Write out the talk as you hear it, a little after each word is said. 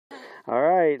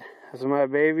Alright, this is my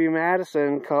baby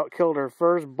Madison. Killed her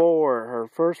first boar, her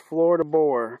first Florida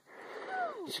boar.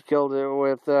 She killed it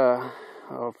with a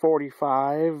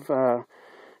 45.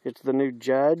 It's the new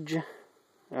Judge.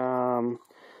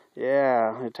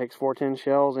 Yeah, it takes 410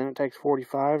 shells and it takes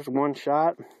 45s, one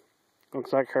shot.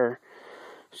 Looks like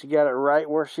she got it right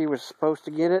where she was supposed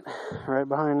to get it, right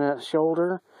behind that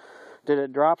shoulder. Did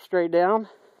it drop straight down?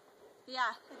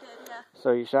 Yeah, it did, yeah.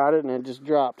 So you shot it and it just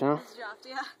dropped, huh? It just dropped,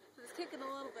 yeah. It was kicking a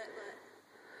little bit,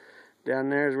 but... Down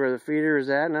there is where the feeder is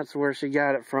at, and that's where she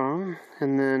got it from.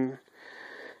 And then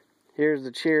here's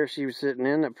the chair she was sitting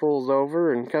in that pulls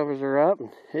over and covers her up.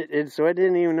 So it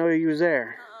didn't even know you was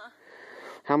there.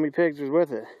 How many pigs was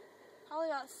with it? Probably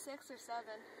about 6 or 7.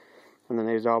 And then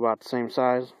they was all about the same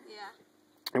size? Yeah.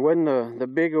 It wasn't the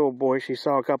big old boy she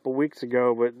saw a couple weeks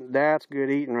ago, but that's good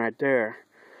eating right there.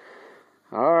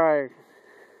 Alright.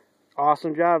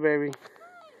 Awesome job, baby.